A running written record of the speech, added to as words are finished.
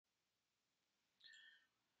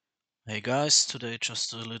Hey guys, today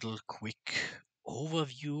just a little quick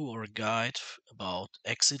overview or guide about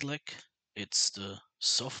ExitLag. It's the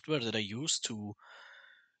software that I use to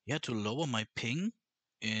lower my ping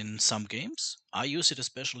in some games. I use it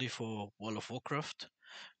especially for World of Warcraft,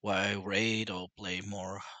 where I raid or play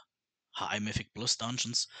more high Mythic Plus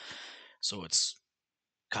dungeons. So it's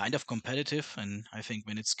kind of competitive, and I think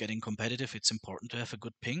when it's getting competitive, it's important to have a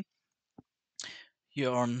good ping.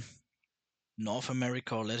 Here on North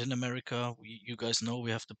America or Latin America, you guys know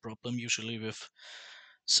we have the problem usually with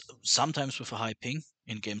sometimes with a high ping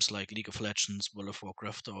in games like League of Legends, World of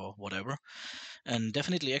Warcraft, or whatever. And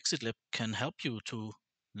definitely ExitLab can help you to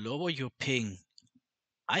lower your ping.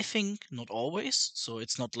 I think not always, so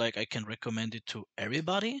it's not like I can recommend it to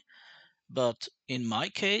everybody. But in my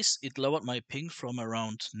case, it lowered my ping from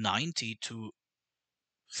around 90 to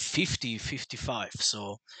 50, 55.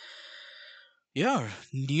 So yeah,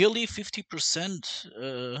 nearly 50%.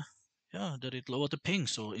 That it lowered the ping.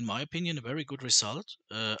 So in my opinion, a very good result.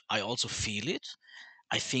 I also feel it.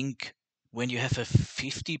 I think when you have a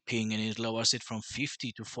 50 ping and it lowers it from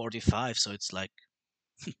 50 to 45, so it's like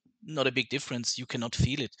not a big difference. You cannot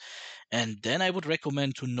feel it. And then I would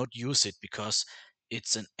recommend to not use it because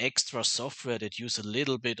it's an extra software that use a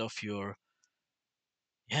little bit of your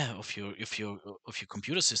of your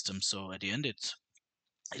computer system. So at the end it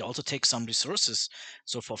also takes some resources.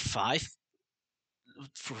 So for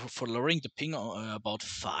lowering the ping about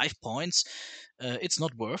 5 points, it's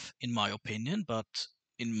not worth, in my opinion. But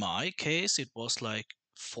in my case, it was like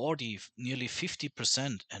 40, nearly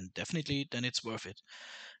 50%, and definitely then it's worth it.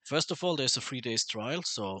 First of all, there's a 3 days trial,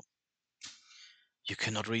 so you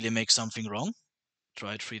cannot really make something wrong.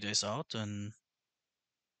 Try it 3 days out, and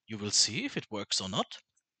you will see if it works or not.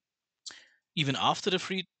 Even after the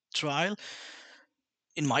free trial,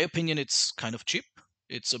 in my opinion, it's kind of cheap.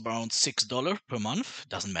 It's around $6 per month.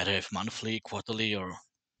 Doesn't matter if monthly, quarterly, or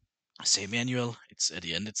semi-annual. It's at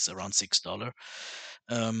the end, it's around $6.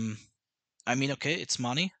 Um, I mean, okay, it's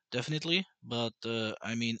money, definitely, but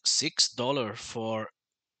I mean, $6 for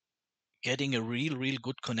getting a real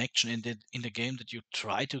good connection in the game that you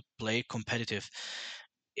try to play competitive.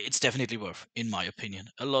 It's definitely worth, in my opinion.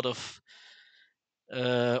 A lot of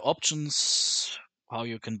options how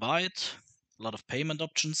you can buy it, a lot of payment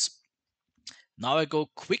options. Now I go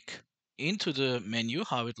quick into the menu,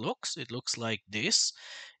 how it looks. It looks like this.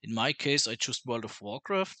 In my case, I choose World of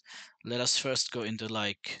Warcraft. Let us first go into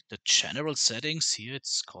like the general settings. Here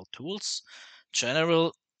it's called tools.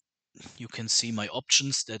 General, you can see my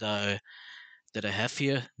options that I have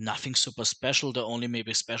here. Nothing super special. The only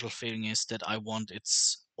maybe special thing is that I want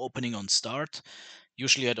its opening on start.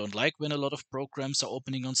 Usually I don't like when a lot of programs are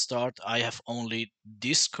opening on start. I have only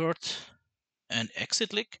Discord and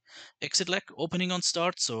ExitLag opening on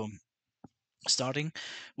start. So starting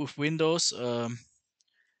with Windows,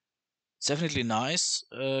 it's definitely nice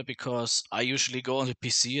because I usually go on the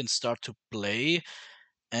PC and start to play,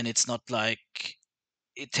 and it's not like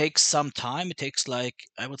it takes some time. It takes like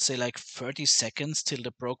I would say like 30 seconds till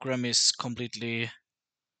the program is completely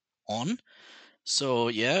on. So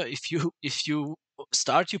yeah, if you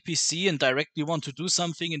start your PC and directly want to do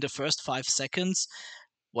something in the first 5 seconds,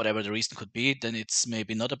 whatever the reason could be, then it's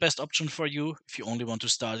maybe not the best option for you. If you only want to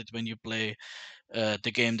start it when you play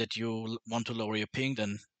the game that you want to lower your ping,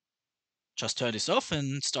 then just turn this off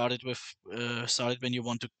and start it when you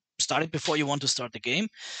want to start it before you want to start the game.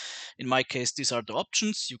 In my case, these are the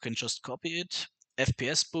options. You can just copy it.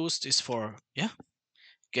 FPS boost is for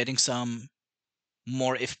getting some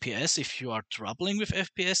more FPS if you are troubling with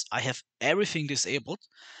FPS. I have everything disabled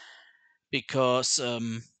because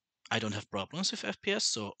I don't have problems with FPS,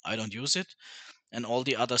 so I don't use it. And all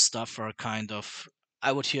the other stuff are kind of,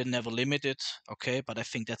 I would here never limit it, okay? But I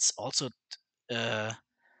think that's also uh,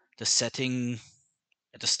 the setting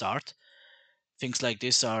at the start. Things like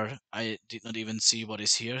this are, I did not even see what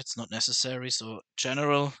is here. It's not necessary. So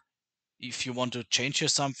general, if you want to change here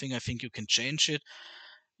something, I think you can change it.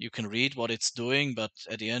 You can read what it's doing, but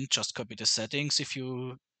at the end, just copy the settings. If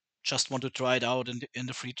you just want to try it out in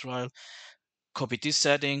the free trial, copy these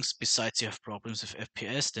settings. Besides, you have problems with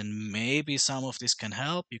FPS, then maybe some of this can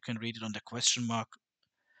help. You can read it on the question mark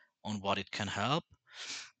on what it can help.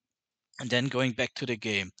 And then going back to the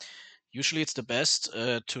game. Usually, it's the best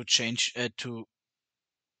to change to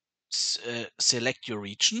select your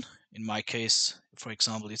region. In my case, for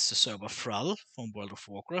example, it's the server Thrall from World of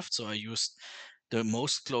Warcraft. So I used the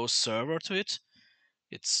most close server to it.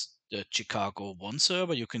 It's the Chicago 1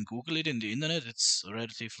 server. You can Google it in the internet. It's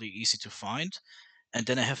relatively easy to find. And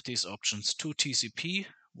then I have these options: 2 TCP,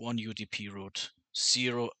 1 UDP route,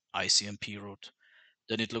 0 ICMP route.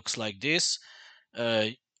 Then it looks like this. Uh,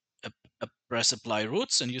 press apply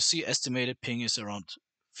routes, and you see estimated ping is around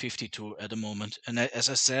 52 at the moment. And as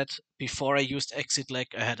I said, before I used ExitLag,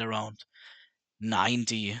 I had around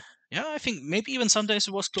 90. Yeah, I think maybe even some days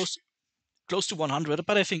it was close to 100,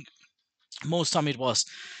 but I think most time it was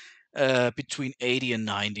between 80 and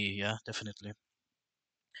 90. Yeah, definitely.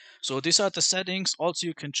 So these are the settings. Also,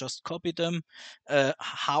 you can just copy them.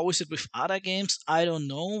 How is it with other games? I don't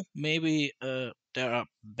know. Maybe there are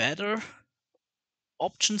better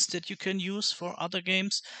options that you can use for other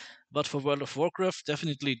games. But for World of Warcraft,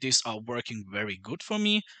 definitely these are working very good for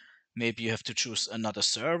me. Maybe you have to choose another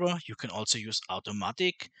server. You can also use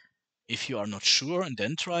automatic if you are not sure, and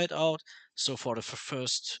then try it out. So for the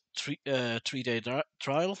first 3 day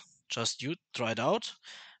trial, just you try it out.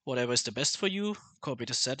 Whatever is the best for you, copy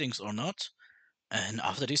the settings or not. And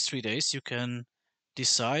after these 3 days, you can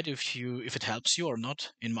decide if it helps you or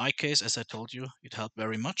not. In my case, as I told you, it helped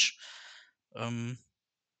very much. Um,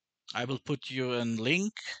 I will put you a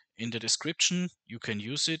link in the description. You can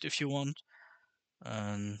use it if you want.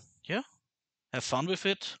 And yeah, have fun with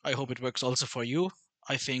it. I hope it works also for you.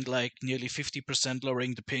 I think like nearly 50%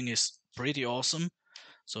 lowering the ping is pretty awesome.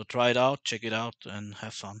 So try it out, check it out, and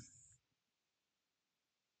have fun.